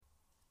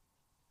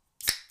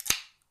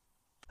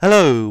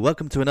Hello,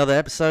 welcome to another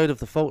episode of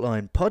the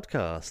Faultline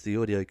Podcast, the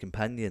audio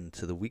companion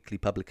to the weekly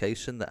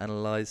publication that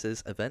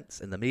analyses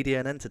events in the media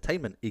and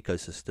entertainment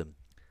ecosystem.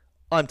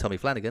 I'm Tommy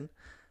Flanagan,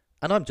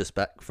 and I'm just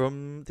back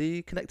from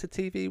the Connected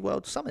TV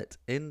World Summit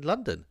in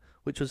London,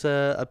 which was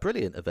a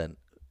brilliant event,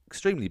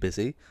 extremely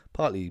busy,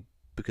 partly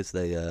because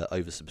they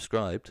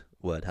oversubscribed,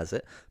 word has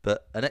it,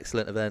 but an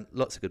excellent event,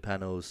 lots of good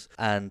panels,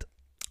 and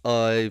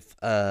I've,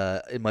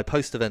 in my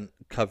post-event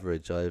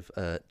coverage, I've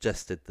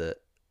jested that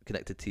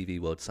Connected TV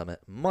World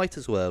Summit might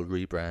as well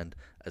rebrand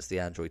as the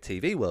Android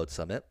TV World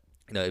Summit,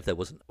 if there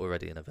wasn't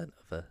already an event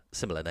of a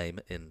similar name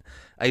in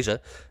Asia.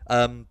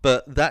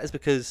 But that is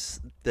because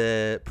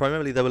there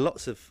were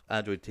lots of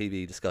Android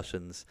TV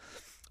discussions,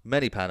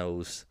 many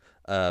panels,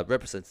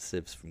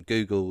 representatives from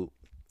Google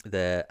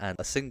there, and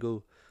a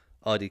single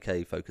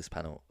RDK focus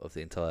panel of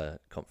the entire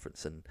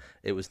conference. And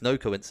it was no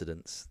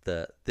coincidence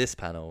that this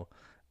panel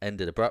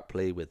ended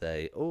abruptly with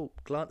a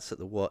glance at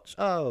the watch.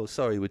 Oh,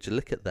 sorry, would you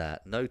look at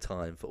that? No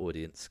time for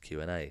audience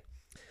Q&A.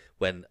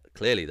 When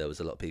clearly there was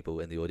a lot of people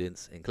in the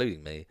audience,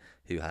 including me,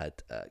 who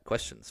had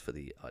questions for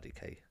the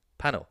RDK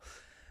panel.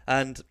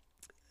 And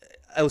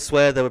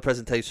elsewhere, there were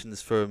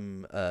presentations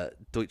from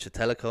Deutsche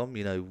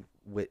Telekom,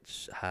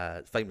 which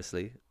had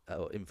famously,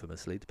 or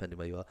infamously, depending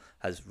where you are,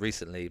 has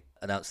recently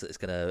announced that it's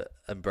going to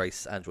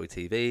embrace Android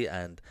TV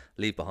and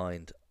leave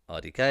behind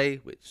RDK,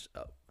 which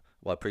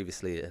while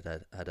previously it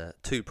had a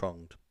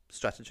two-pronged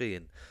strategy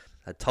and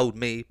had told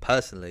me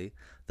personally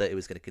that it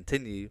was going to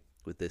continue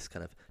with this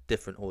kind of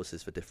different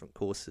horses for different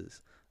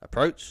courses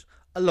approach,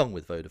 along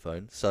with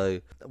Vodafone.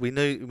 So we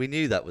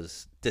knew that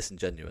was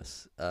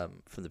disingenuous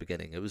from the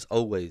beginning. It was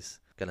always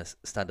going to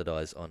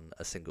standardize on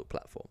a single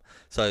platform.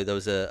 So there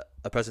was a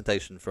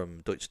presentation from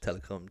Deutsche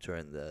Telekom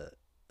during the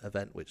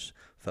event which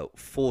felt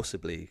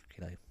forcibly,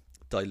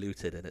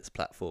 diluted in its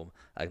platform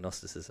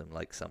agnosticism,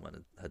 like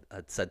someone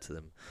had said to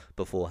them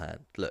beforehand.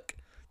 Look,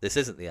 this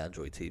isn't the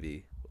Android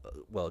TV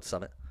World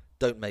Summit.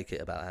 Don't make it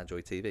about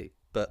Android TV.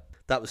 But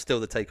that was still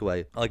the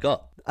takeaway I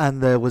got.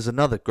 And there was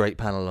another great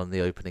panel on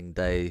the opening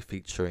day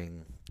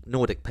featuring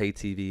Nordic pay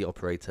TV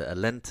operator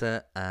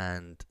Alenta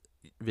and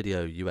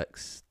video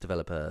UX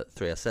developer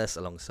 3SS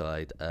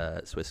alongside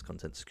Swiss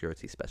content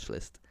security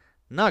specialist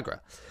Nagra.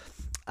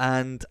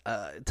 And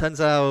it turns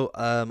out,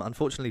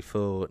 unfortunately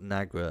for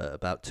Nagra,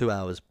 about 2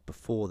 hours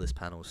before this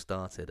panel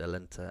started,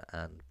 Alenta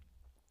and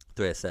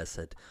 3SS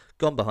had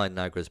gone behind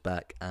Nagra's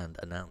back and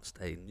announced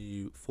a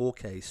new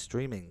 4K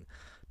streaming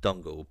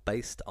dongle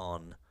based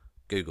on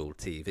Google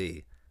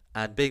TV.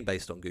 And being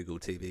based on Google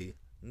TV,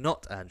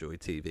 not Android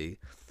TV,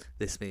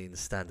 this means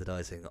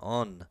standardizing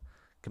on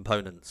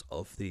components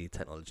of the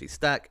technology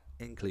stack,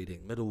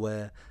 including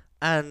middleware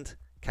and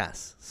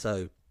CAS.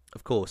 So,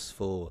 of course,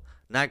 for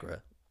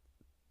Nagra,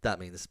 that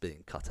means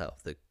being cut out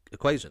of the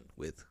equation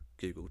with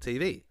Google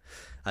TV.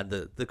 And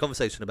the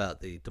conversation about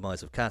the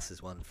demise of CAS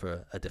is one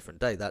for a different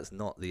day. That's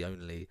not the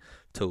only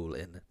tool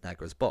in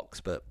Nagra's box,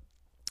 but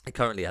it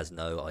currently has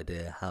no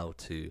idea how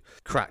to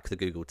crack the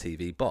Google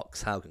TV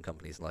box. How can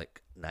companies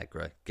like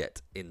Nagra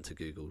get into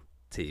Google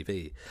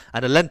TV?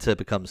 And Alenta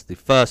becomes the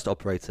first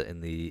operator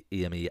in the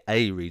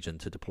EMEA region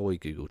to deploy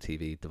Google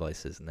TV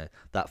devices, and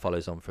that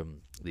follows on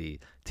from the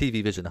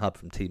TV Vision Hub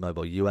from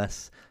T-Mobile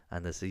US,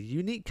 and there's a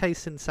unique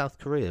case in South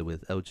Korea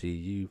with LG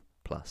U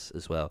Plus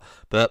as well.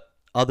 But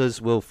others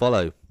will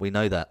follow, we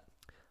know that.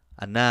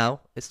 And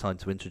now it's time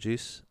to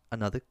introduce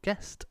another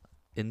guest.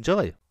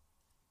 Enjoy.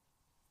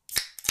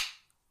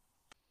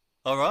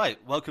 All right,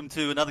 welcome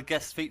to another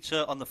guest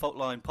feature on the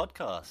Faultline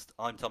Podcast.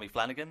 I'm Tommy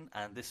Flanagan,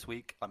 and this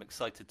week I'm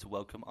excited to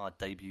welcome our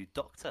debut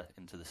Doctor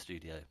into the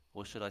studio,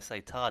 or should I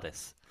say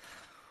TARDIS.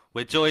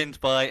 We're joined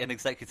by an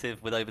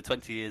executive with over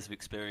 20 years of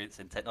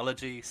experience in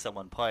technology,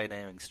 someone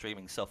pioneering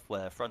streaming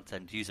software,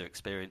 front-end user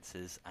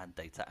experiences, and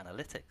data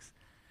analytics.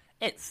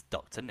 It's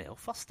Dr. Neale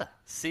Foster,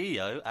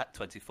 CEO at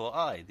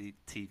 24i, the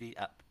TV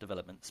app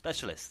development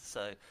specialist.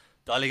 So,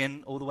 dialing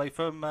in all the way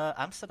from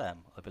Amsterdam,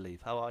 I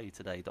believe. How are you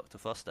today, Dr.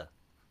 Foster?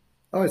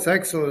 Oh, it's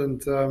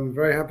excellent. I'm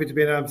very happy to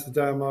be in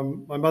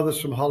Amsterdam. My mother's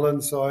from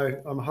Holland, so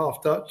I'm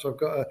half Dutch. I've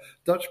got a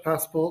Dutch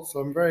passport, so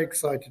I'm very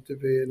excited to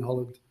be in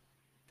Holland.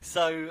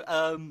 So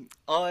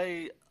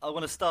I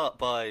want to start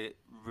by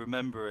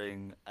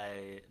remembering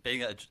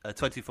being at a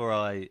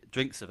 24i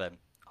drinks event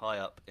high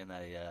up in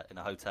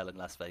a hotel in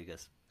Las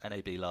Vegas,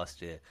 NAB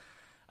last year,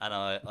 and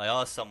I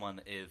asked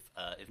someone if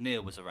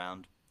Neale was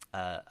around,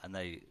 and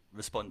they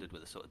responded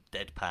with a sort of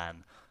deadpan,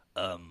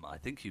 I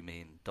think you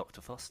mean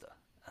Dr. Foster,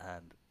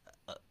 and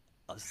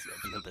I was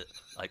a little bit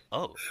like,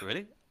 oh,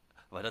 really?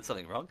 Have I done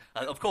something wrong?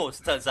 And of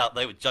course, it turns out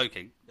they were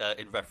joking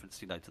in reference,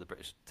 to the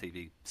British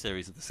TV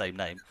series of the same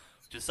name,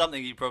 which is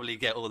something you probably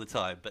get all the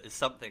time, but it's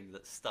something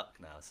that's stuck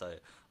now. So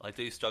I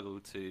do struggle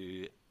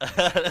to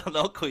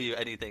not call you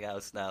anything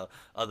else now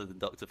other than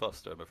Dr.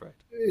 Foster, I'm afraid.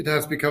 It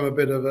has become a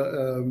bit of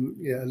a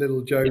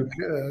little joke,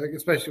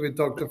 especially with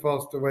Dr.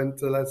 Foster went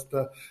to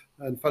Leicester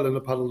and fell in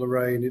a puddle of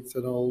rain. It's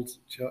an old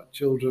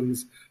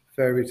children's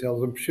fairy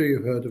tales. I'm sure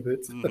you've heard of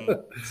it.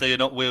 So you're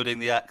not wielding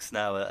the axe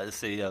now as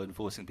CEO and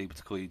forcing people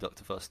to call you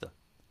Dr. Foster?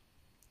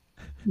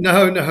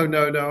 No, no,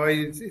 no, no.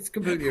 It's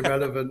completely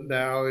irrelevant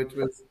now. It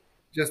was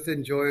just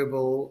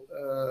enjoyable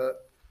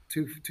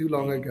too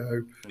long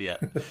ago. Yeah,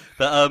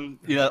 but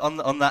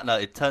on that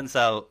note, it turns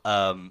out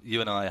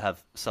you and I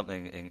have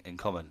something in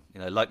common.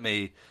 Like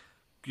me,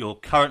 you're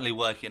currently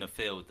working in a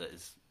field that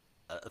is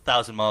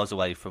 1,000 miles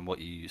away from what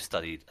you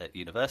studied at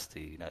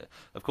university.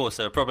 Of course,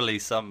 there are probably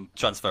some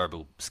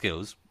transferable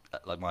skills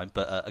like mine,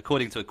 but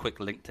according to a quick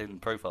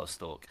LinkedIn profile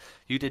stalk,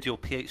 you did your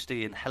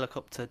PhD in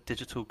helicopter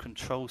digital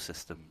control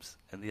systems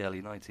in the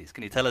early 90s.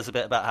 Can you tell us a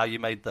bit about how you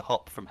made the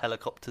hop from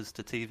helicopters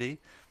to TV?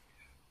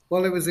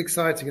 Well, it was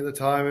exciting at the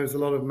time. It was a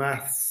lot of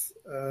maths.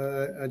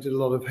 I did a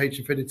lot of H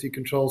infinity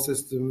control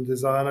system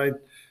design.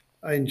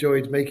 I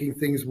enjoyed making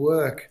things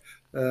work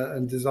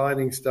and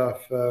designing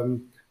stuff.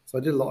 So I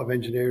did a lot of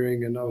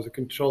engineering, and I was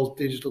a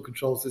digital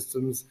control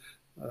systems,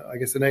 I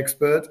guess, an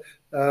expert.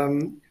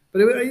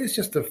 But it's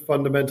just a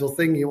fundamental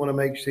thing. You want to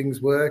make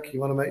things work. You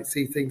want to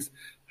see things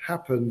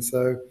happen.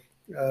 So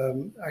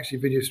actually,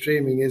 video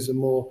streaming is a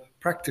more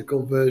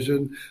practical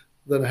version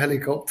than a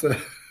helicopter.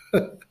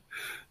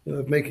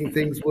 Making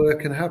things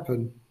work and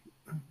happen.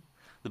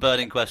 The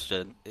burning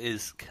question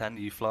is, can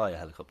you fly a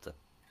helicopter?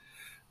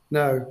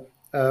 No,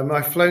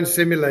 I've flown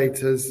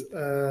simulators.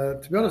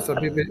 To be honest,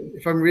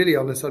 if I'm really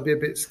honest, I'd be a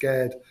bit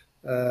scared.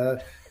 Uh,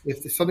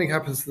 if something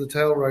happens to the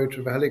tail rotor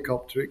of a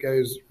helicopter, it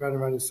goes round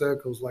and round in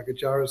circles like a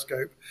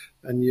gyroscope,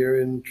 and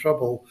you're in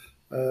trouble.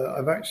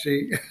 I've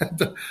actually,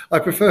 I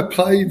prefer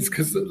planes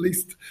because at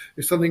least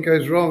if something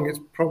goes wrong, it's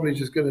probably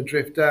just going to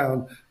drift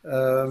down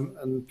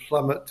and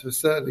plummet to a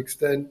certain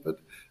extent. But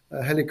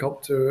a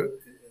helicopter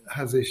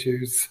has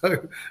issues,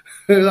 so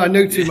I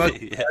know too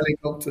much Yeah. about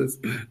helicopters.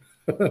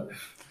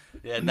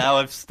 Yeah, now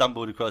I've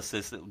stumbled across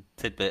this little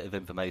tidbit of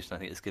information. I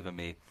think it's given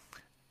me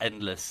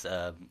endless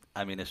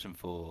ammunition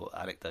for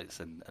anecdotes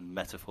and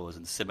metaphors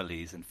and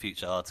similes in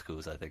future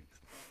articles, I think.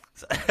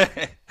 So,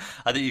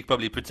 I think you could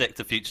probably predict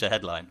a future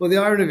headline. Well, the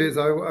irony of it is,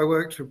 I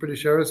worked for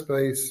British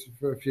Aerospace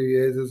for a few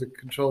years as a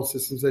control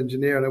systems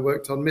engineer, and I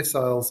worked on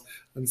missiles.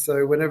 And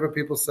so, whenever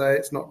people say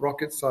it's not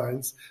rocket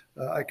science,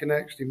 I can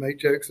actually make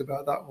jokes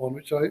about that one,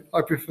 which I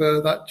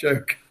prefer that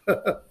joke.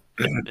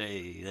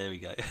 Hey, there we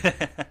go.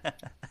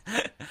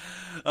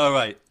 All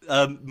right.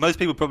 Most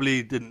people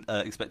probably didn't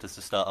expect us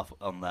to start off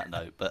on that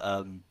note,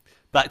 but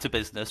back to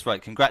business.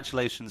 Right.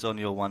 Congratulations on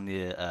your 1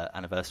 year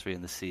anniversary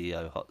in the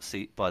CEO hot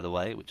seat, by the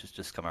way, which has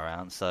just come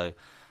around. So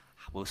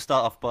we'll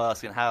start off by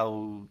asking,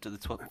 how do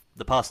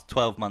the past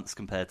 12 months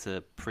compare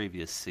to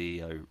previous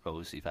CEO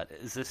roles you've had?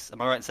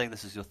 Am I right in saying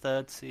this is your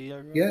third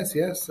CEO role? Yes,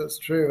 that's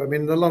true. I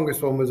mean, the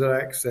longest one was at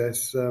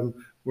Access,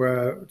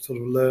 where I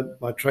sort of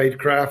learnt my trade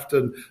craft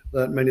and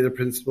learnt many of the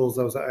principles.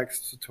 I was at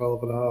Access for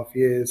 12 and a half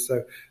years.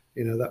 So,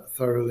 that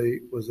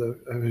thoroughly was a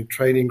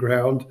training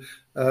ground.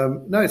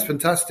 No, it's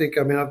fantastic.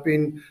 I mean, I've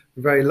been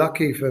very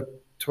lucky for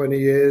 20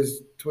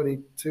 years,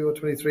 22 or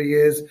 23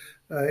 years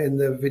in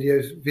the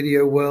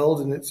video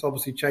world, and it's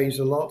obviously changed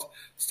a lot.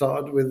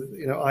 Started with,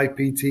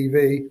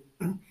 IPTV,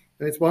 and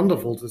it's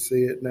wonderful to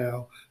see it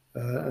now.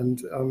 And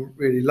I'm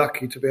really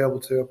lucky to be able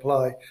to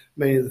apply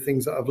many of the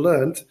things that I've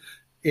learnt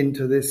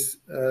into this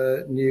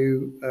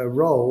new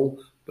role,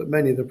 but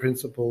many of the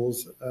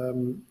principles,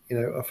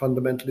 are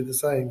fundamentally the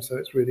same. So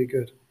it's really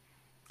good.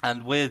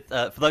 And with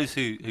for those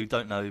who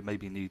don't know,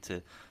 maybe new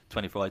to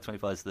 24i,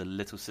 24i is the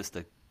little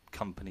sister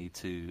company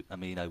to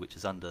Amino, which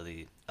is under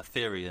the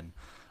Ethereum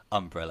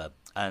umbrella.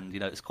 And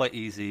it's quite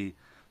easy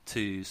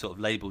to sort of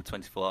label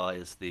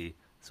 24i as the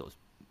sort of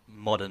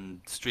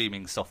modern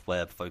streaming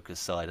software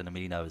focused side, and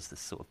Amino as the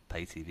sort of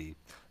pay TV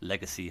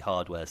legacy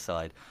hardware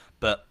side.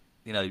 But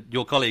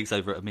your colleagues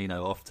over at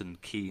Amino are often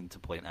keen to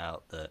point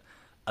out that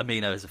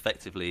Amino has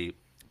effectively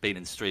been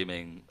in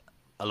streaming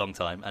a long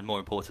time, and more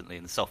importantly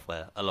in the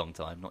software a long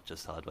time, not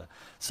just hardware.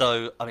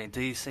 So, I mean,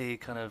 do you see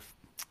kind of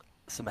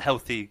some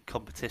healthy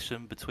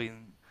competition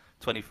between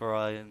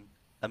 24i and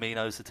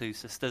Amino as the two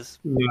sisters?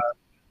 Yeah.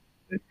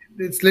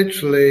 It's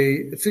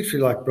literally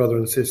like brother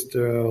and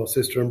sister, or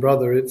sister and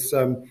brother. It's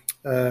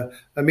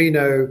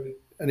Amino,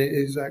 and it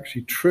is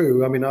actually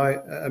true. I mean,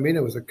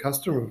 Amino was a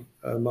customer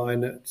of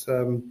mine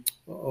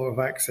or of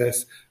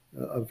Access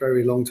a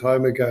very long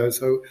time ago.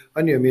 So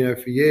I knew Amino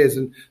for years,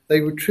 and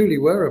they truly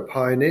were a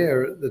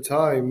pioneer at the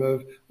time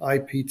of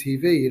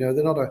IPTV.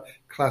 They're not a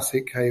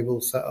classic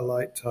cable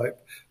satellite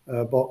type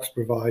box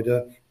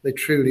provider. They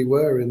truly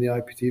were in the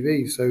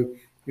IPTV. So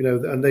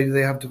and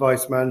they have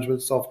device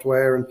management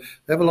software, and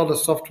they have a lot of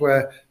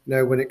software,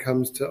 when it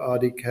comes to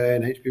RDK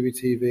and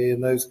HBBTV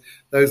and those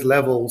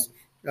levels.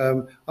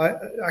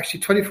 Actually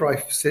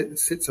 24i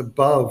sits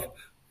above,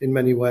 in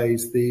many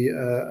ways, the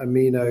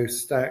Amino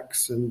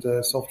stacks and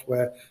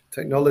software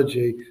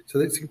technology. So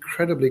it's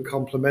incredibly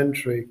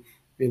complementary.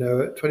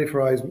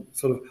 24i is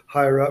sort of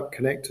higher up,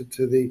 connected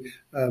to the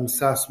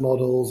SaaS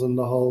models and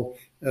the whole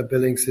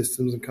billing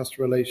systems and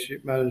customer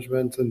relationship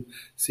management and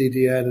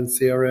CDN and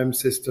CRM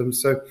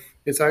systems. So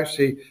it's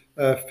actually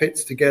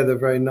fits together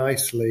very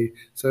nicely.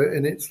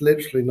 And it's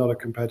literally not a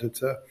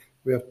competitor.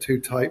 We have two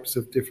types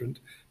of different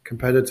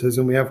competitors,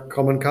 and we have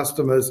common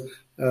customers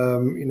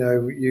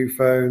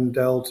Uphone,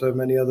 Delta,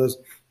 many others,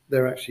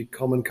 they're actually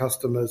common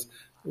customers.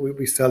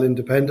 We sell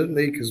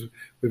independently because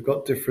we've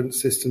got different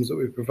systems that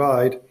we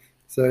provide.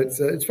 So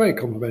it's very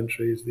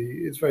complementary.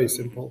 It's very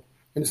simple.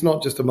 And it's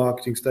not just a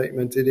marketing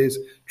statement. It is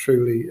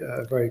truly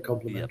very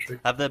complementary.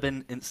 Have there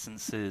been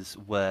instances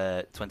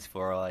where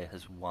 24i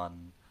has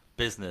won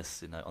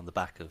business, on the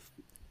back of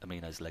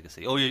Amino's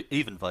legacy, or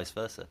even vice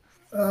versa?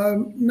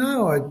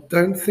 No, I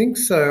don't think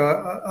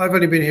so. I've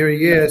only been here a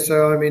year,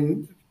 so I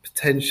mean,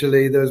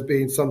 potentially there's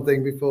been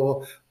something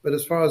before. But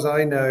as far as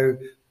I know,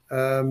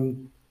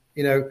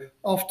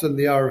 often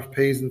the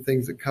RFPs and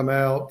things that come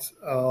out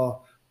are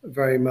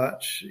very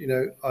much,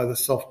 either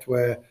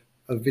software,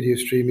 a video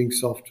streaming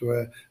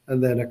software,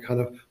 and then a kind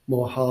of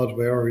more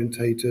hardware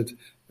orientated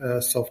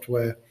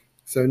software.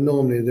 So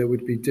normally there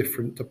would be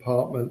different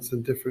departments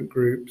and different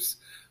groups.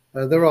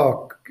 There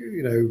are,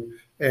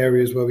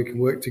 areas where we can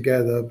work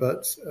together,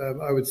 but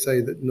I would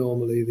say that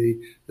normally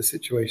the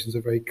situations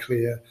are very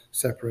clear,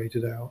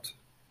 separated out.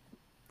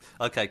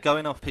 Okay,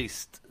 going off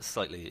piste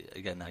slightly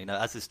again now,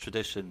 as is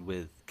tradition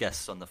with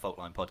guests on the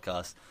Faultline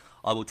podcast,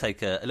 I will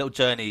take a little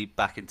journey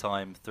back in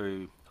time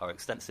through our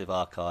extensive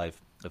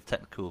archive of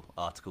technical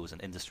articles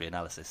and industry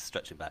analysis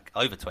stretching back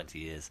over 20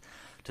 years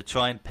to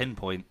try and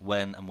pinpoint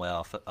when and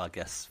where our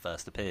guests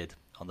first appeared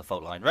on the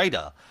Faultline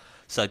radar.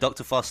 So,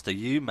 Dr. Foster,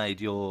 you made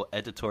your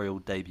editorial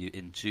debut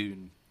in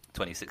June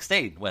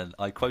 2016 when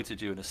I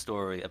quoted you in a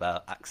story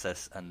about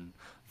Access and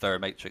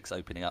Verimatrix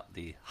opening up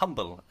the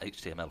humble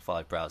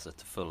HTML5 browser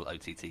to full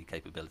OTT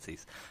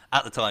capabilities.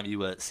 At the time, you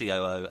were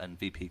COO and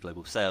VP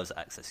Global Sales at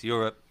Access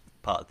Europe,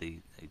 part of the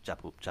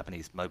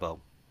Japanese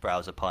mobile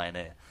browser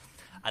pioneer.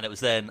 And it was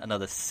then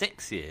another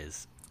 6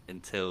 years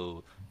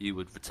until you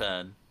would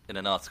return in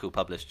an article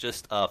published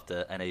just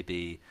after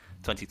NAB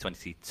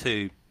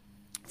 2022.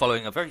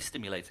 Following a very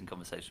stimulating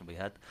conversation we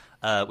had,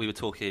 we were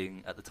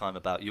talking at the time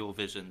about your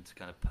vision to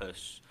kind of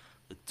push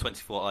the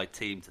 24i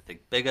team to think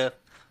bigger,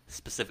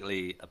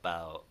 specifically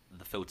about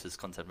the filter's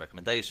content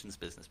recommendations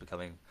business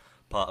becoming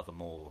part of a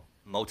more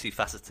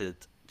multifaceted,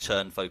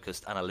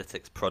 churn-focused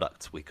analytics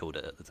product, we called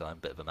it at the time,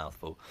 bit of a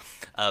mouthful.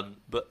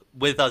 But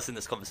with us in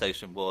this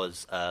conversation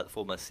was the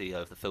former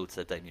CEO of the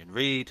filter, Damien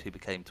Reed, who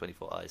became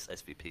 24i's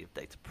SVP of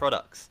Data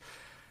Products.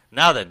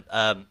 Now then,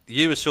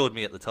 you assured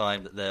me at the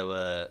time that there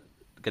were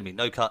going to be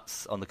no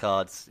cuts on the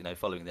cards,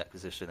 following the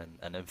acquisition,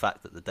 and in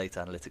fact that the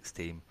data analytics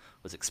team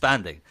was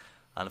expanding.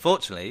 And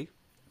unfortunately,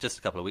 just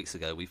a couple of weeks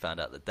ago, we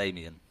found out that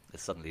Damien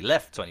has suddenly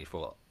left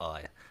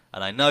 24i.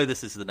 And I know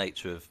this is the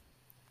nature of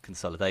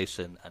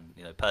consolidation, and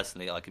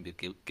personally, I can be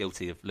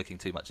guilty of looking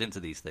too much into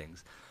these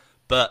things.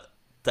 But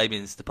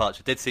Damien's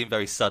departure did seem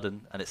very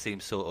sudden, and it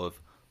seems sort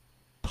of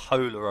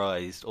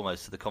polarized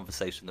almost to the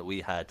conversation that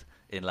we had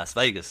in Las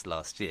Vegas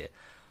last year.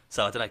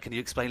 So I don't know, can you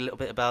explain a little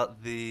bit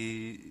about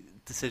the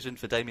decision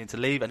for Damien to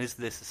leave? And is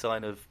this a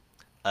sign of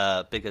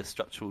bigger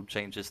structural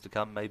changes to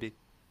come, maybe?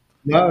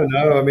 No.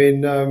 I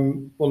mean,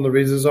 one of the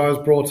reasons I was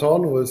brought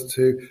on was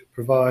to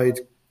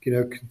provide,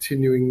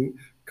 continuing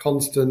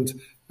constant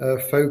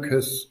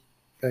focus.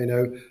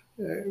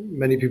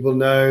 Many people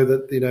know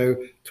that,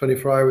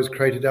 24i was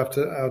created out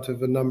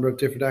of a number of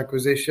different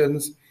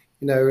acquisitions.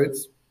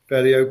 It's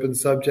fairly open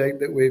subject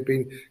that we've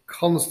been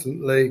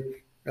constantly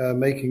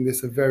making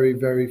this a very,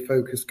 very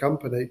focused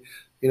company,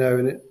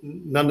 and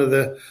none of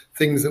the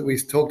things that we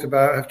talked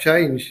about have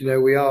changed.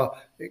 We are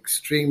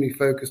extremely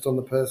focused on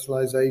the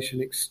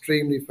personalization,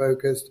 extremely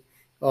focused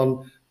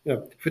on,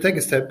 if we take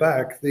a step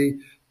back,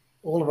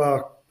 all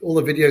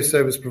the video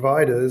service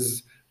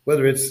providers,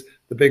 whether it's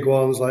the big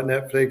ones like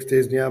Netflix,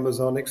 Disney,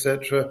 Amazon,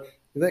 etc.,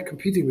 they're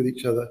competing with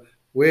each other.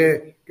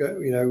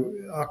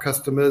 Our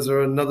customers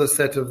are another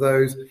set of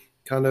those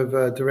kind of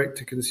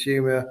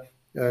direct-to-consumer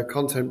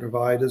content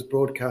providers,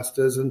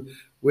 broadcasters, and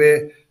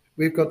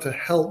we've got to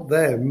help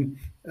them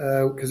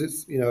because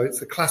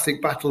it's a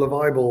classic battle of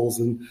eyeballs,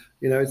 and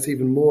it's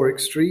even more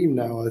extreme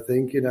now. I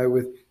think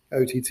with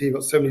OTT,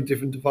 got so many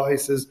different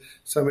devices,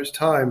 so much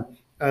time,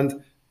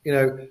 and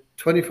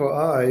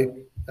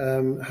 24i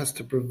has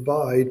to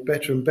provide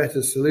better and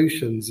better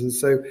solutions, and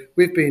so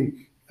we've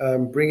been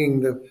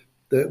bringing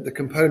the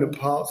component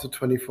parts of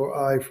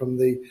 24i from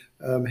the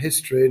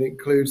history, and it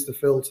includes the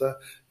filter,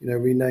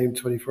 renamed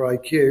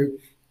 24iQ.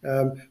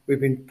 We've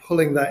been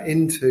pulling that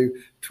into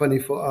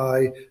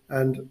 24i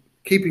and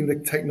keeping the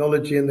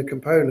technology and the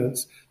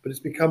components, but it's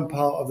become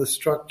part of the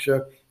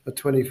structure of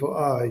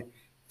 24i.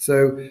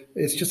 So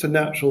it's just a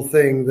natural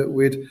thing that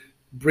we'd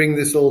bring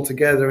this all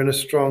together in a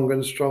stronger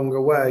and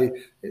stronger way.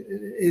 It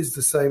is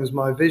the same as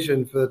my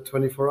vision for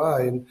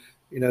 24i, and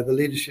the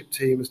leadership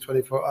team as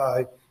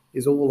 24i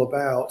is all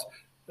about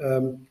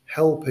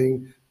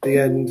helping the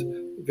end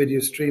video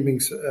streaming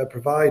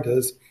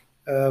providers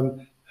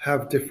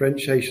have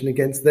differentiation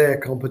against their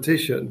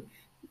competition.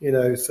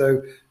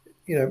 So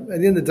at the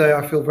end of the day,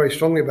 I feel very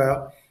strongly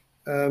about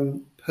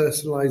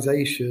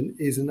personalization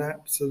is an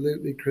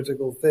absolutely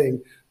critical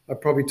thing. I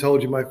probably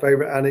told you my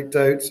favorite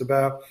anecdotes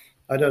about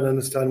I don't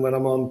understand when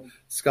I'm on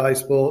Sky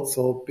Sports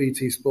or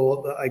BT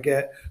Sport that I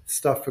get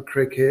stuff for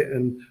cricket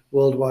and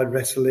worldwide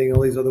wrestling,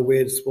 all these other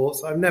weird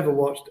sports I've never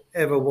watched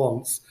ever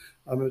once.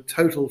 I'm a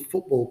total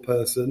football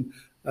person,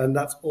 and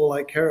that's all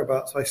I care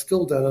about. So I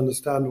still don't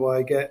understand why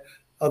I get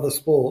other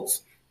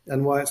sports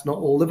and why it's not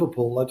all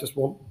Liverpool. I just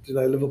want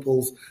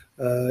Liverpool's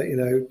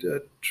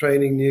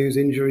training news,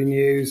 injury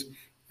news.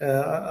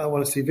 I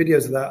want to see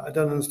videos of that. I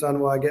don't understand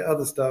why I get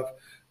other stuff.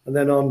 And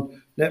then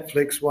on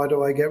Netflix, why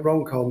do I get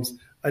rom-coms?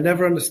 I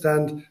never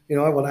understand.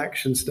 I want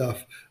action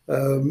stuff.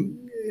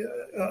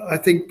 I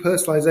think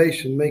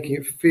personalization, making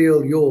it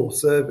feel your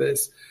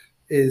service,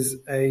 is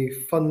a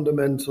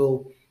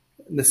fundamental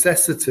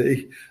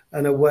necessity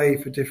and a way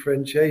for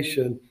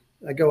differentiation.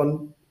 I go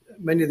on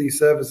many of these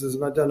services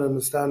and I don't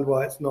understand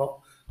why it's not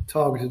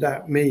targeted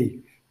at me.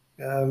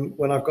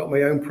 When I've got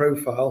my own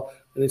profile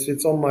and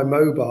it's on my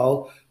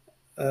mobile,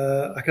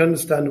 I can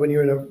understand when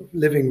you're in a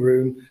living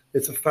room,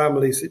 it's a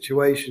family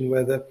situation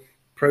where the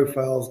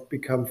profiles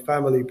become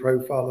family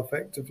profile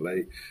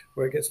effectively,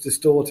 where it gets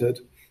distorted.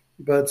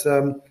 But,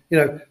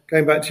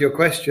 going back to your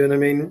question, I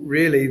mean,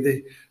 really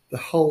the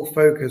whole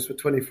focus for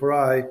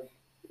 24i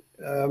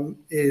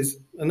is,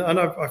 and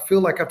I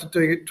feel like after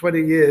doing it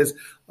 20 years,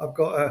 I've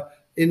got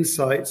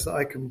insights that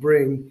I can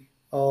bring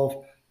of,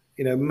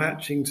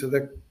 matching to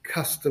the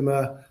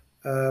customer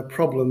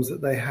problems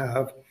that they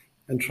have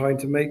and trying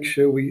to make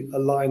sure we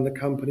align the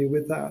company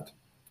with that.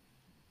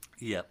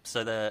 Yeah,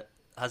 so there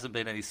hasn't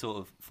been any sort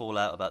of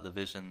fallout about the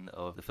vision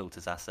of the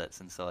filters assets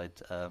inside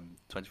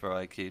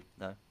 24iQ,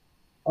 no?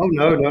 Oh,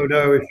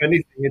 no. If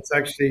anything,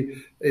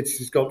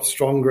 it's got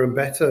stronger and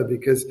better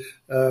because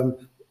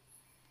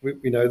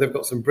they've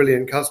got some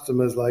brilliant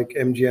customers like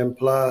MGM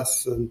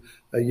Plus and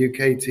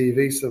UK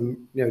TV,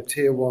 some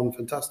tier one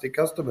fantastic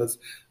customers,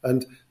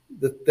 and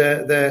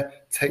their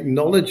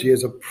technology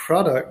as a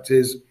product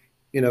is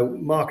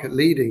market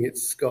leading.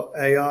 It's got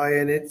AI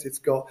in it. It's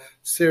got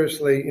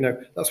seriously,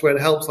 that's where it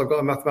helps. I've got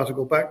a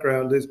mathematical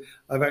background. Is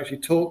I've actually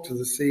talked to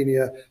the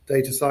senior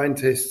data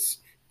scientists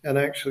and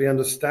actually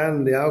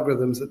understand the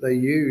algorithms that they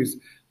use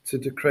to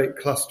create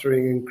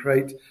clustering and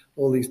create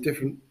all these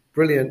different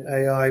brilliant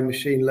AI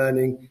machine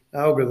learning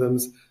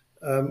algorithms.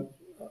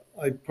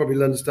 I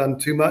probably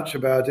understand too much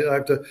about it. I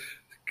have to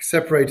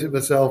separate it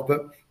myself,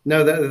 but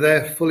know that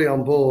they're fully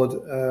on board,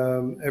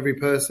 every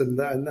person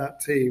in that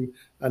team,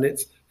 and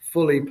it's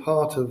fully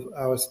part of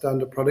our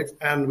standard products,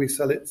 and we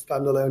sell it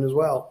standalone as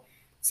well.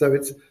 So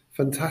it's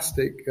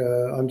fantastic.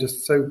 I'm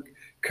just so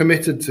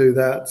committed to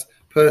that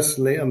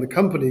personally, and the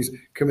company's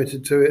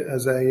committed to it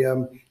as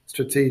a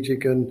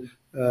strategic and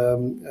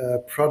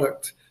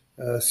product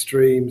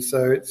stream.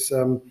 So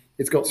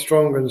it's got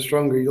stronger and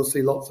stronger. You'll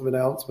see lots of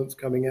announcements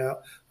coming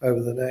out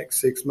over the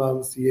next 6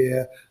 months,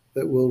 year,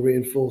 that will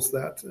reinforce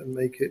that and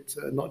make it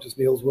not just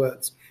Neale's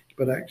words,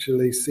 but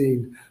actually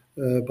seen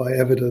by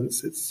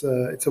evidence. It's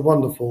a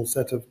wonderful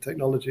set of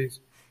technologies.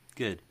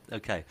 Good.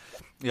 Okay.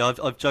 Yeah,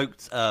 I've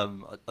joked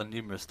on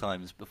numerous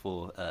times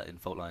before in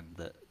Faultline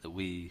that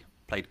we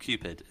played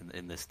Cupid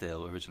in this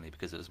deal originally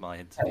because it was my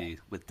interview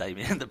with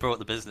Damien that brought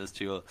the business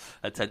to your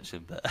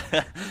attention.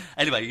 But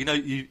anyway,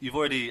 you've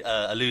already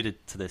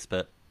alluded to this,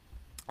 but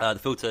the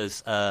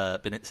filter's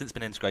been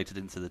integrated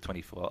into the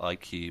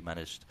 24iQ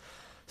managed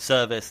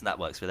service, and that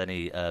works with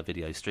any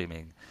video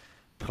streaming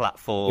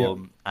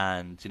platform. Yep.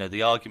 And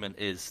the argument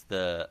is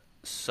that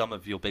some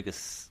of your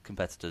biggest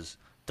competitors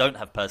don't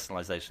have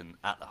personalization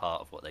at the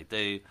heart of what they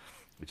do,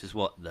 which is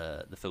what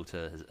the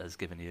filter has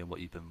given you and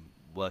what you've been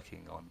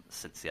working on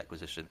since the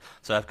acquisition.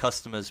 So have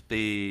customers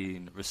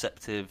been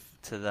receptive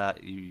to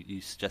that?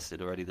 You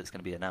suggested already that's going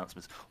to be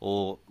announcements,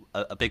 or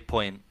a big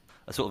point,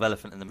 a sort of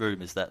elephant in the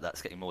room, is that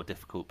that's getting more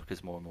difficult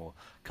because more and more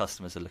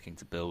customers are looking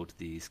to build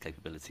these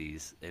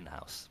capabilities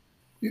in-house.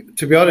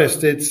 To be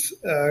honest, it's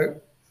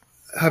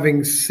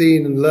having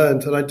seen and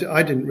learned, and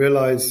I didn't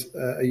realize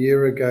a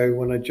year ago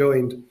when I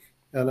joined,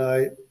 and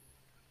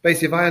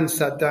if I hadn't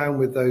sat down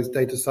with those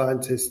data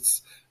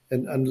scientists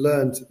and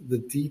learned the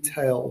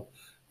detail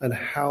and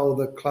how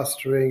the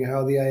clustering,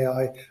 how the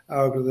AI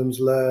algorithms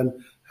learn,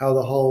 how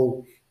the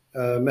whole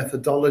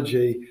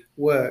methodology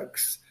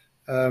works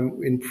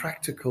in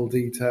practical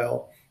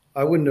detail,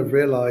 I wouldn't have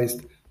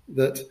realized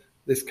that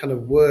this kind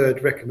of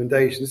word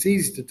recommendation, it's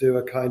easy to do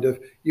a kind of,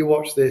 you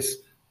watch this,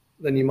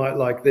 then you might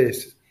like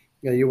this.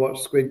 You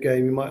watch Squid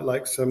Game, you might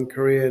like some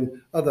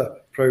Korean other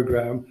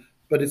program,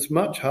 but it's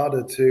much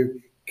harder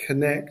to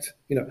connect.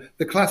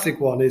 The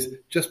classic one is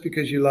just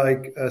because you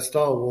like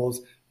Star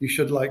Wars, you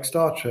should like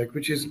Star Trek,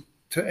 which is,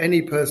 to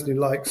any person who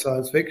likes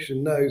science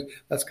fiction knows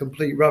that's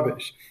complete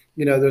rubbish.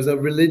 There's a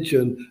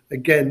religion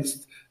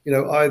against,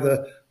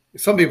 either.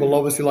 Some people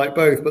obviously like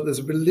both, but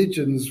there's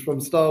religions from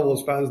Star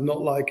Wars fans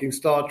not liking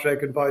Star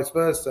Trek and vice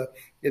versa.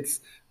 It's,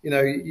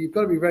 you've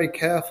got to be very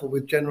careful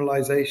with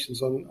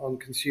generalizations on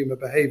consumer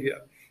behavior.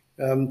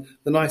 The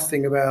nice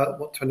thing about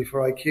what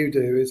 24iQ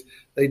do is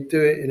they do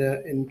it in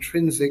an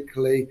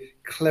intrinsically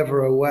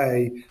cleverer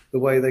way, the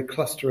way they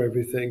cluster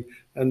everything,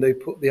 and they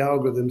put the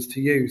algorithms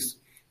to use.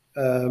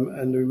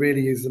 And we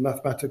really use the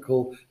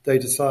mathematical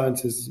data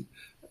sciences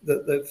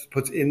that's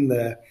put in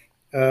there.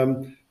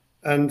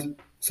 And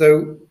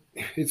so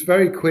it's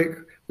very quick.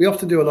 We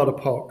often do a lot of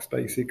POCs,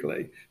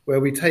 basically, where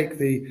we take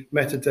the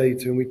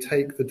metadata and we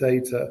take the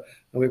data,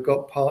 and we've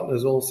got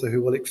partners also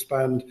who will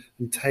expand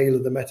and tailor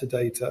the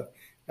metadata,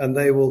 and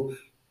they will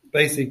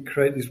basically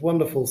create these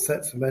wonderful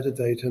sets of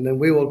metadata, and then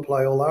we will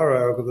apply all our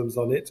algorithms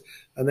on it,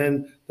 and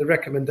then the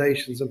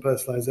recommendations and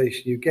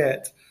personalization you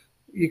get,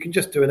 you can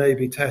just do an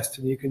A/B test,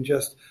 and you can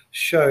just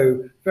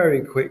show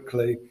very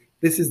quickly,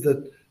 this is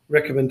the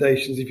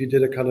recommendations if you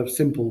did a kind of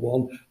simple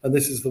one, and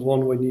this is the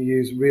one when you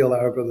use real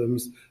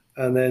algorithms.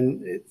 And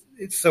then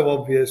it's so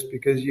obvious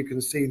because you can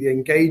see the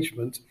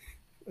engagement,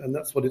 and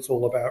that's what it's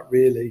all about,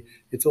 really.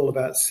 It's all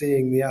about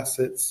seeing the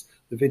assets,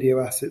 the video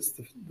assets,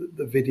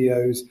 the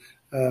videos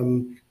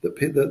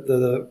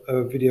that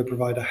a video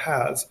provider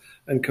has,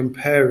 and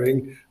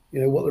comparing,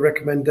 what the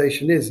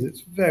recommendation is. And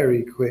it's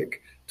very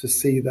quick to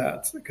see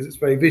that because it's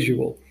very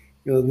visual.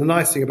 The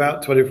nice thing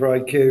about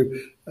 24IQ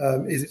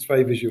is it's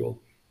very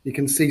visual. You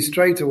can see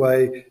straight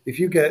away if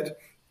you get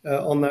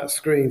on that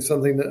screen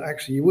something that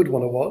actually you would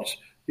want to watch.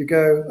 You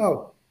go,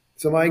 oh,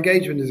 so my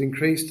engagement has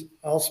increased.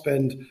 I'll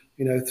spend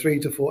 3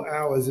 to 4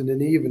 hours in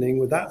an evening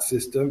with that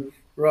system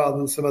rather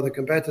than some other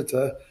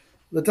competitor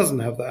that doesn't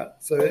have that.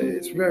 So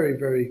it's very,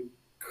 very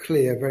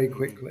clear very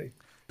quickly.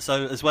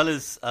 So as well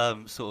as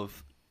sort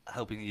of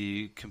helping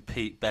you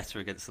compete better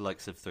against the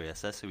likes of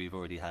 3SS, who we've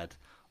already had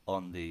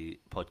on the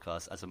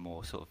podcast as a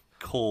more sort of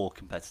core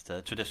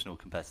competitor, traditional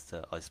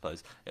competitor, I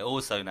suppose, it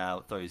also now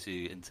throws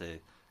you into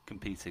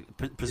competing,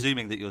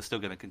 presuming that you're still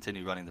going to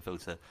continue running the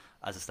filter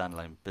as a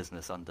standalone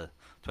business under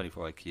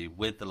 24IQ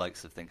with the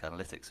likes of Think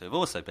Analytics, who have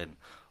also been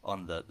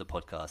on the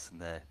podcast,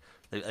 and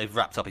they've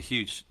wrapped up a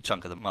huge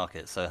chunk of the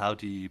market. So how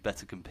do you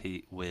better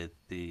compete with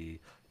the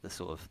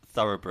sort of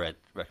thoroughbred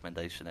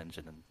recommendation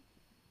engine and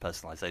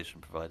personalization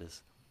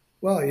providers?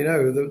 Well,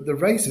 the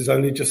race has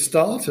only just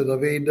started. I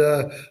mean,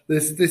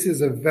 this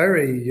is a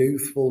very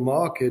youthful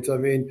market. I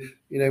mean,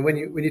 when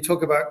you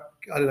talk about,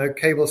 I don't know,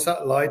 cable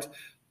satellite,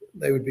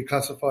 they would be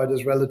classified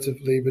as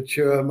relatively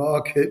mature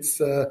markets.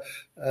 They're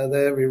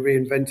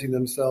reinventing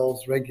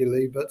themselves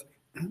regularly. But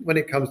when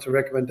it comes to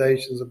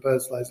recommendations and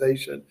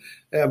personalization,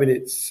 I mean,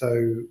 it's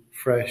so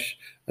fresh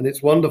and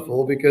it's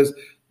wonderful because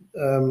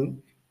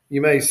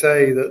you may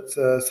say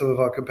that some of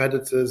our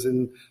competitors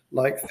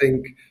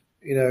think,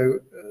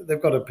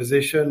 they've got a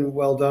position,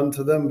 well done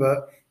to them,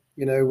 but,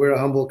 we're a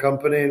humble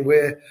company and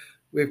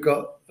we've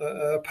got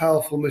a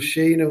powerful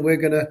machine, and we're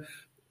going to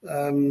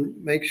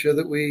make sure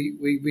that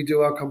we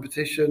do our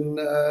competition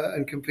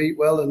and compete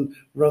well and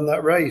run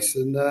that race.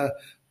 And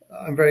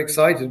I'm very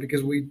excited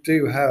because we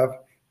do have,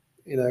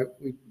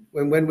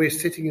 when we're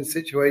sitting in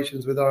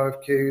situations with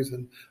RFQs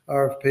and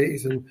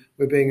RFPs and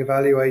we're being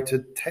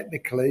evaluated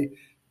technically,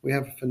 we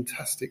have a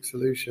fantastic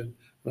solution.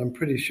 And I'm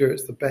pretty sure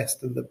it's the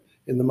best in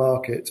the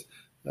market.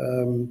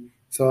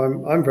 So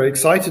I'm very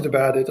excited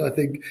about it. I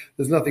think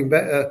there's nothing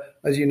better.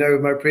 As you know,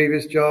 with my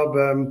previous job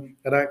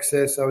at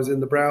Access, I was in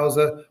the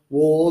browser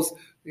wars.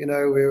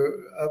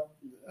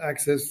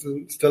 Access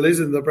still is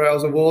in the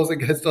browser wars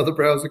against other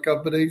browser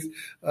companies,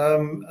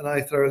 and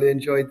I thoroughly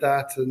enjoyed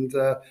that. And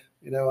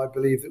I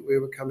believe that we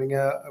were coming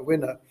out a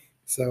winner.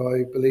 So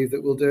I believe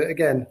that we'll do it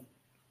again.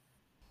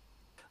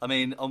 I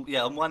mean,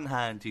 on one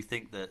hand, do you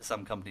think that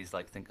some companies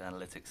like Think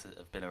Analytics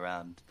have been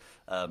around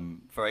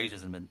for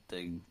ages and been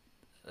doing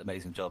an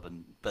amazing job,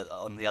 but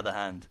on the other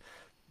hand,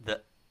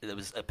 that it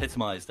was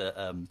epitomised at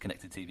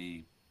Connected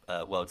TV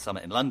World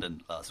Summit in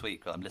London last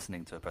week. I'm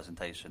listening to a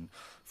presentation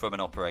from an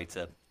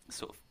operator,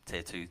 sort of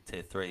tier 2,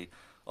 tier 3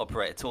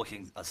 operator,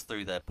 talking us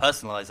through their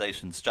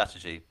personalisation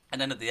strategy, and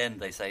then at the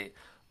end they say,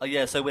 "Oh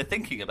yeah, so we're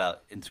thinking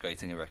about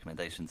integrating a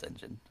recommendations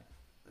engine."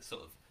 The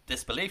sort of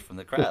disbelief from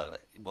the crowd.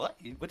 Like, what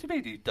do you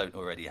mean you don't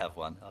already have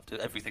one after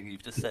everything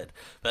you've just said?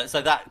 But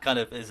so that kind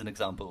of is an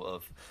example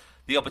of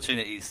the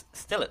opportunities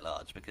still at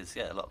large, because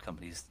a lot of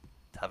companies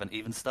haven't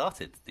even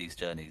started these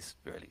journeys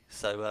really.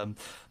 So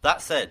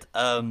that said,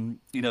 I'm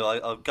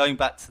going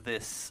back to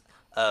this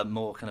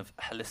more kind of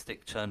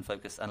holistic churn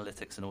focused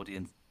analytics and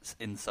audience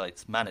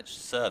insights managed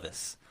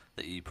service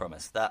that you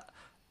promised. That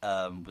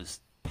was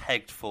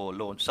pegged for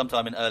launch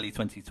sometime in early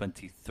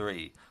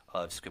 2023.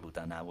 I've scribbled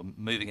down now. We're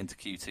moving into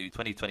Q2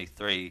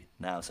 2023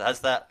 now. So has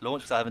that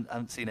launched? Because I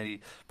haven't seen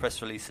any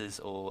press releases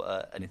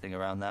or anything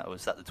around that. Or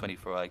is that the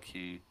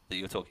 24IQ that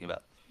you're talking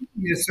about?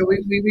 Yeah, so we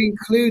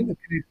include the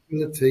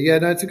capability. Yeah,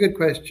 no, it's a good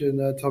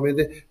question, Tommy.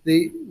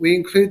 We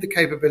include the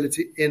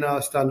capability in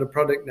our standard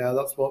product now.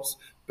 That's what's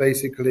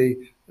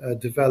basically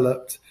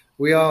developed.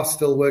 We are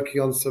still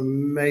working on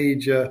some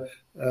major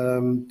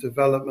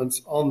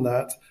developments on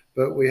that,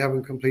 but we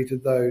haven't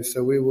completed those.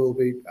 So we will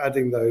be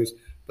adding those.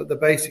 But the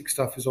basic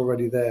stuff is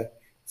already there.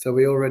 So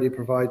we already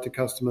provide to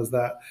customers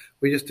that.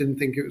 We just didn't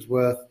think it was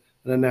worth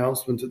an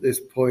announcement at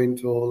this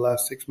point or the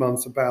last 6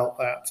 months about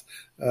that,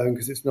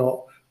 because it's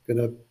not going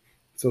to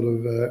sort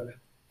of...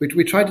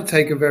 We try to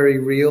take a very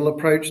real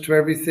approach to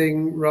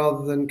everything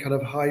rather than kind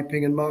of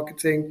hyping and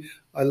marketing.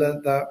 I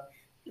learned that,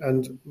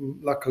 and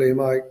luckily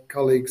my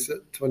colleagues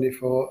at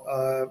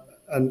 24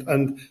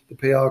 and the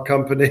PR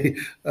company,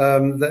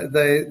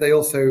 they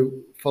also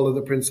follow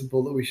the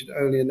principle that we should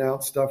only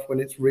announce stuff when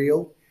it's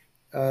real.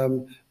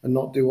 And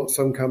not do what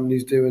some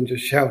companies do and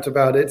just shout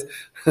about it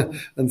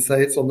and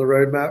say it's on the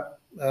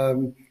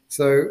roadmap.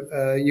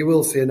 So you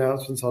will see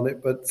announcements on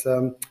it, but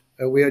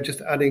we are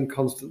just adding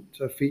constant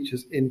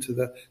features into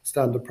the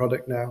standard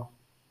product now.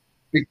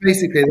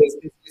 Basically, there's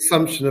this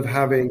assumption of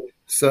having a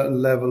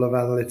certain level of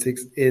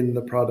analytics in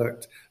the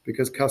product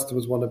because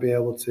customers want to be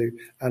able to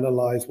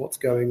analyze what's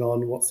going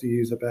on, what's the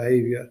user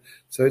behavior.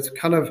 So it's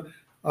kind of,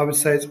 I would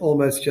say it's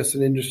almost just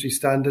an industry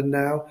standard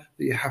now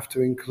that you have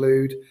to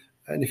include.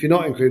 And if you're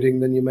not including,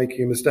 then you're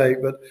making a mistake.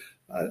 But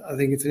I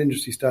think it's an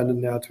industry standard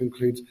now to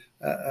include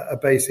a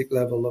basic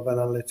level of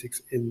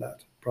analytics in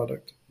that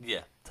product.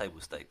 Yeah, table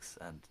stakes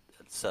and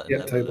a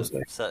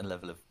certain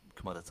level of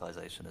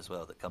commoditization as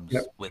well that comes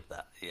with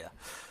that. Yeah.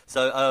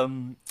 So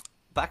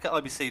back at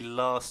IBC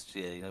last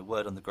year,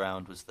 word on the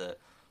ground was that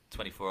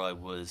 24i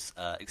was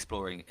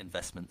exploring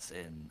investments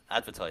in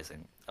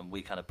advertising, and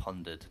we kind of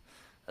pondered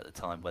at the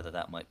time whether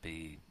that might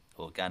be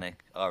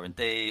organic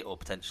R&D or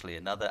potentially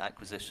another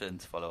acquisition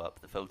to follow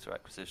up the Filter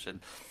acquisition.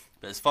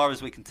 But as far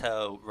as we can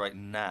tell right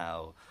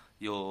now,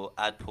 your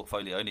ad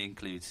portfolio only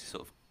includes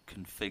sort of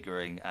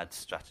configuring ad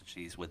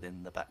strategies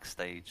within the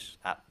Backstage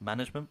app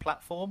management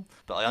platform.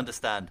 But I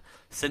understand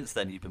since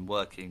then you've been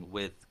working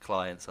with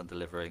clients on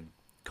delivering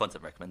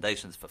content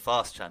recommendations for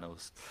fast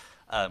channels.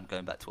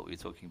 Going back to what we were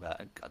talking about,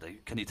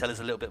 can you tell us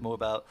a little bit more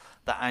about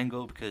that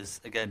angle?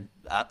 Because again,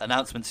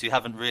 announcements, you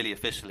haven't really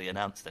officially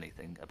announced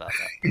anything about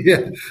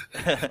that.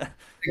 Yeah.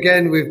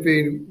 Again, we've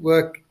been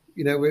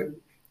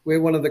we're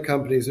one of the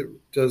companies that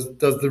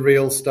does the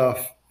real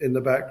stuff in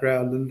the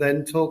background and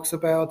then talks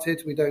about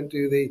it. We don't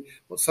do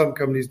what some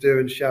companies do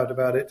and shout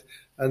about it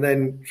and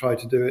then try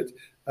to do it.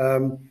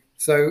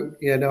 So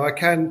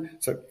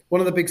one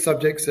of the big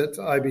subjects at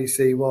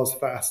IBC was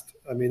FAST.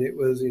 I mean, it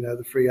was,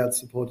 the free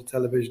ad-supported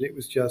television. It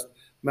was just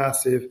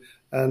massive.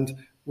 And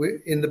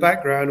in the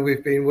background,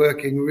 we've been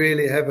working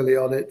really heavily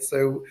on it.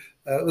 So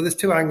there's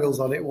two angles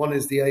on it. One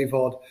is the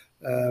AVOD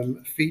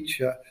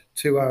feature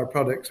to our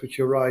products, which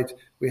you're right,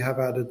 we have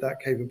added that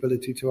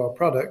capability to our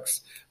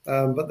products.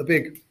 But the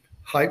big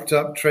hyped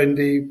up,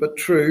 trendy, but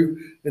true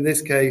in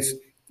this case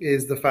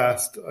is the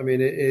FAST. I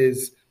mean, it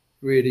is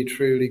really,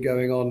 truly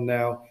going on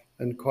now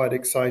and quite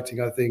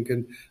exciting, I think.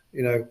 And,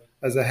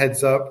 as a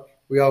heads up,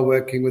 we are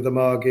working with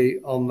Amagi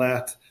on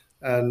that.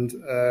 And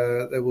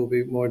there will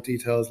be more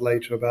details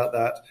later about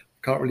that.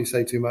 Can't really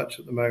say too much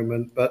at the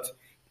moment, but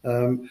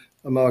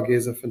Amagi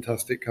is a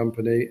fantastic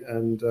company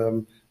and,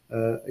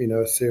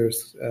 a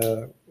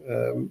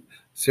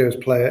serious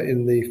player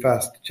in the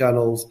FAST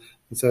channels.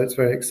 And so it's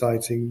very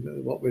exciting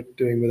what we're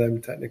doing with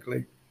them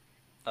technically.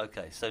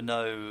 Okay, so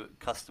no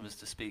customers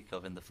to speak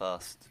of in the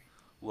FAST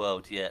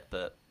world yet,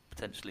 but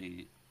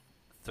potentially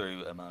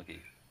through Amagi.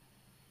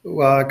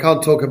 Well, I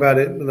can't talk about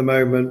it at the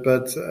moment,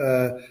 but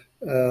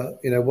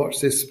watch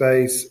this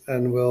space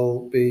and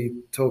we'll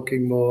be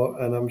talking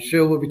more, and I'm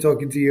sure we'll be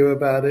talking to you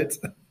about it.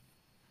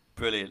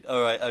 Brilliant.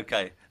 All right,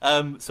 okay.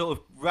 Sort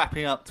of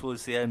wrapping up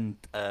towards the end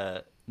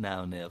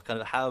now, Neale.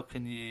 Kind of how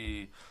can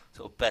you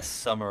sort of best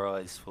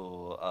summarise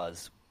for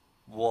us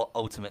what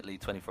ultimately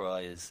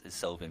 24i is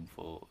solving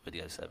for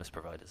video service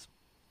providers?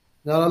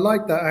 Now, I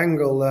like that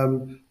angle.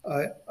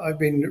 I've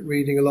been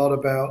reading a lot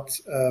about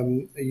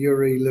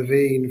Yuri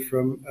Levine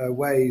from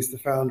Waze, the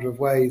founder of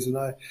Waze,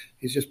 and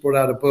he's just brought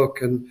out a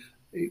book, and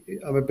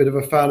I'm a bit of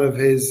a fan of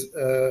his,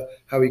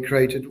 how he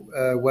created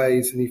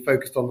Waze, and he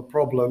focused on the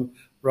problem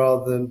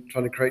rather than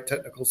trying to create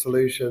technical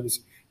solutions.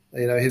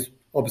 His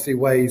obviously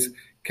Waze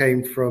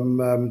came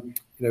from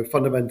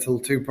fundamental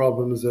two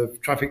problems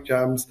of traffic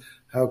jams,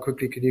 how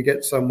quickly can you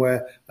get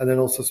somewhere, and then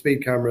also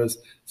speed cameras.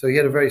 So he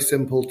had a very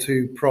simple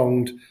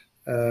two-pronged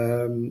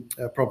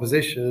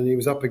proposition, and he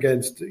was up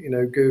against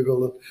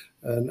Google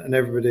and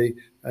everybody,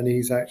 and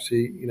he's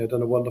actually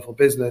done a wonderful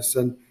business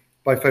and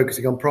by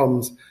focusing on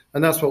problems,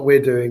 and that's what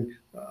we're doing.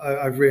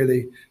 I've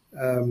really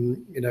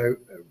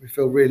we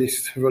feel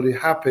really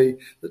happy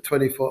that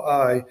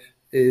 24i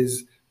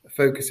is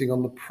focusing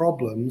on the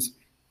problems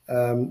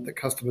that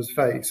customers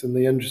face and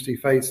the industry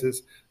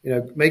faces.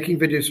 Making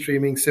video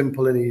streaming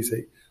simple and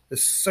easy.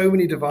 There's so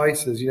many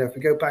devices. If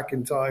we go back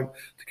in time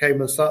to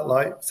cable and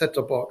satellite,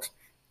 set-top box,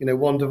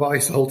 one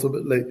device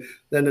ultimately,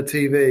 then a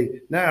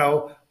TV.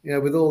 Now,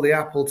 with all the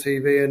Apple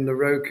TV and the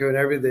Roku and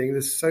everything,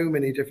 there's so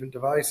many different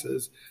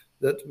devices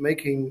that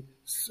making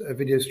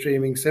video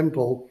streaming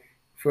simple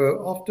for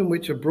often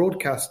which are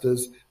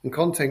broadcasters and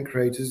content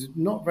creators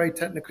not very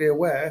technically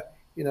aware,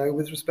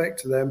 with respect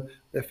to them,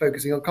 they're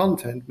focusing on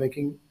content,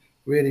 making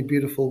really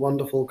beautiful,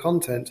 wonderful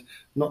content,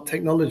 not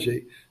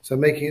technology. So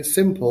making it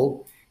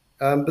simple,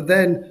 but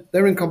then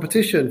they're in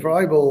competition for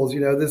eyeballs.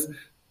 There's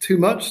too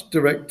much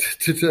direct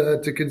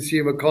to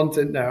consumer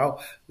content now.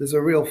 There's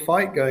a real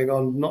fight going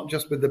on, not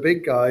just with the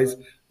big guys,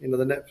 the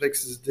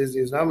Netflixes,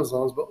 Disneys, and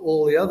Amazons, but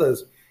all the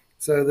others.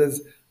 So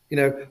there's,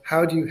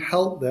 how do you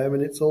help them?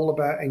 And it's all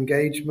about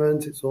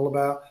engagement. It's all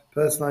about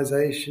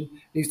personalization.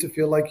 It needs to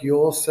feel like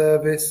your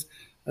service.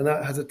 and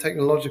that has a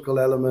technological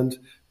element,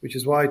 which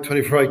is why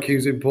 24IQ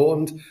is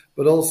important,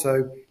 but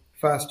also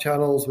fast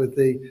channels with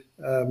the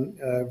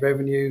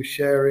revenue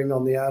sharing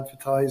on the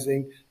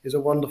advertising is a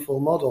wonderful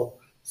model.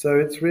 So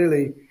it's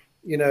really,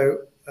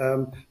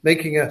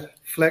 making a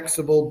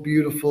flexible,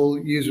 beautiful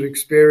user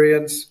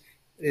experience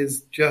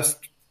is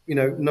just,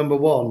 number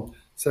one.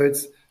 So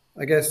it's,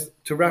 I guess,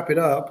 to wrap it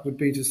up would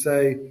be to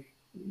say,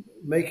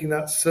 making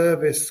that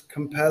service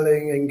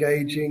compelling,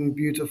 engaging,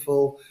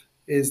 beautiful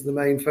is the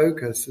main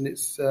focus. And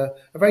it's a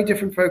very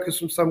different focus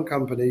from some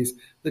companies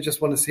that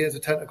just want to see it as a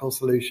technical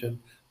solution.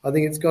 I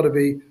think it's got to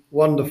be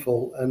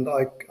wonderful and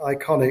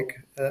iconic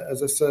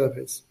as a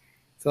service.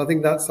 So I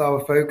think that's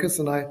our focus,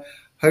 and I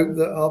hope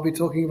that I'll be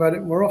talking about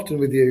it more often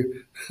with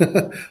you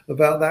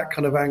about that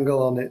kind of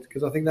angle on it,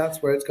 because I think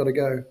that's where it's got to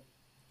go.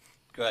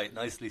 Great,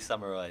 nicely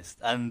summarised.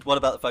 And what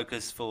about the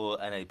focus for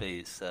NAB?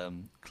 It's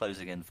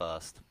closing in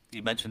fast.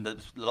 You mentioned that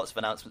there's lots of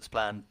announcements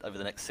planned over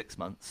the next 6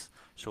 months.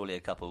 Surely a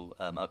couple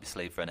up your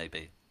sleeve for NAB.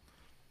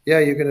 Yeah,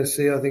 you're going to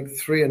see, I think,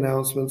 3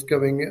 announcements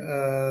coming.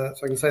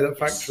 So I can say that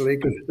factually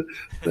because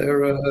they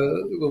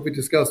will be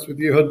discussed with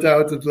you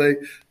undoubtedly.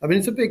 I mean,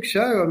 it's a big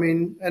show. I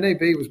mean,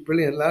 NAB was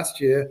brilliant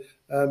last year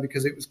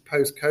because it was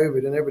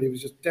post-COVID and everybody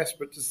was just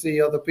desperate to see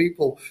other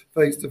people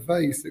face to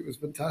face. It was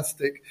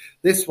fantastic.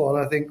 This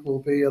one, I think, will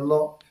be a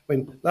lot. I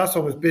mean, last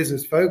one was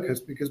business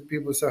focused because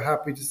people were so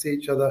happy to see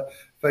each other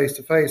face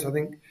to face. I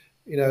think,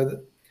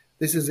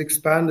 this has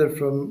expanded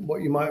from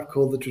what you might have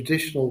called the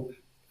traditional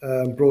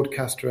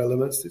broadcaster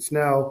elements. It's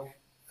now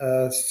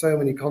so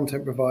many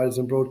content providers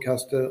and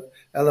broadcaster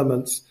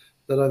elements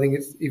that I think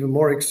it's even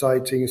more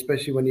exciting,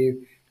 especially when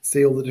you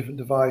see all the different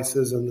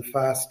devices and the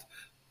fast.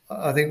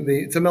 I think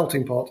it's a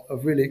melting pot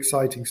of really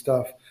exciting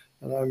stuff,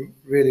 and I'm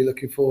really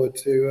looking forward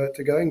to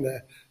going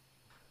there.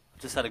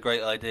 I've just had a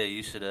great idea.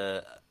 You should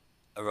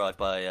arrive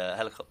by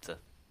helicopter.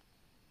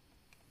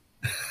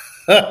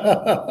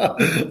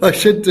 I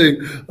should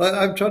do.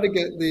 I'm trying to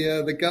get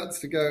the guts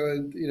to go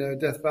and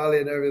Death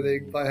Valley and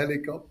everything by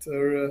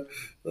helicopter.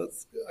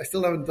 I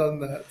still haven't done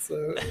that,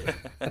 so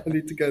I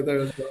need to go there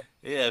as well.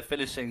 Yeah,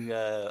 finishing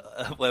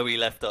where we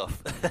left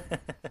off.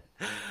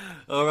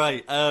 All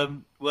right.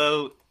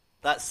 Well,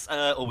 that's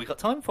all we got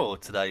time for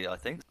today, I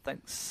think.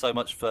 Thanks so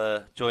much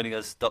for joining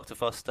us, Dr.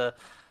 Foster.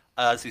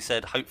 As you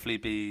said, hopefully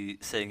be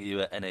seeing you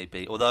at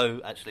NAB.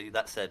 Although, actually,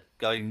 that said,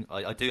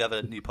 I do have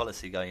a new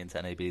policy going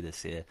into NAB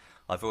this year.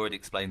 I've already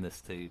explained this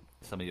to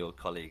some of your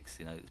colleagues.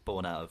 It's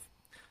born out of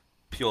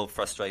pure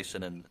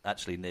frustration and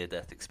actually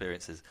near-death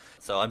experiences.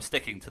 So I'm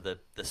sticking to the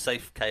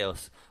safe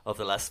chaos of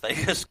the Las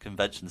Vegas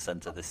Convention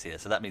Center this year.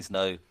 So that means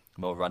no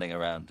more running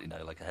around,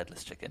 like a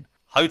headless chicken.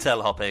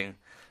 Hotel hopping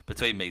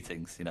between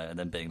meetings, and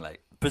then being late.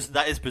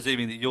 That is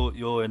presuming that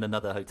you're in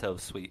another hotel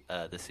suite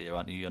this year,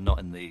 aren't you? You're not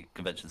in the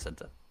convention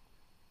center.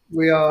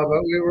 We are,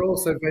 but we were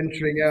also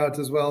venturing out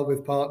as well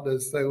with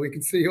partners, so we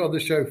can see you on the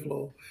show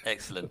floor.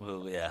 Excellent.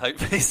 Well, yeah,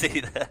 hopefully see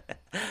you there.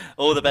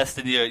 All the best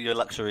in your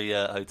luxury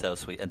hotel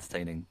suite,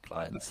 entertaining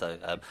clients.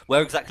 So,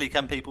 where exactly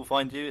can people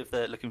find you if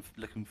they're looking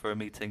for a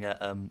meeting at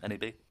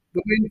NAB?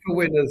 The win for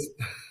winners.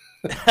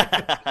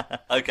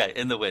 Okay,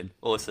 in the win.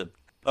 Awesome.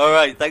 All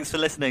right, thanks for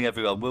listening,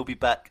 everyone. We'll be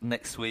back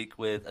next week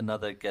with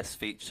another guest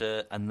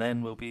feature, and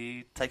then we'll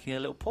be taking a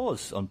little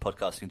pause on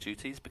podcasting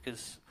duties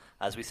because,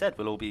 as we said,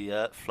 we'll all be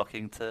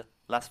flocking to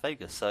Las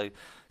Vegas. So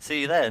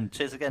see you there, and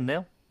cheers again,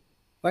 Neale.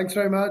 Thanks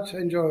very much.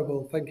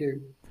 Enjoyable. Thank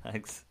you.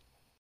 Thanks.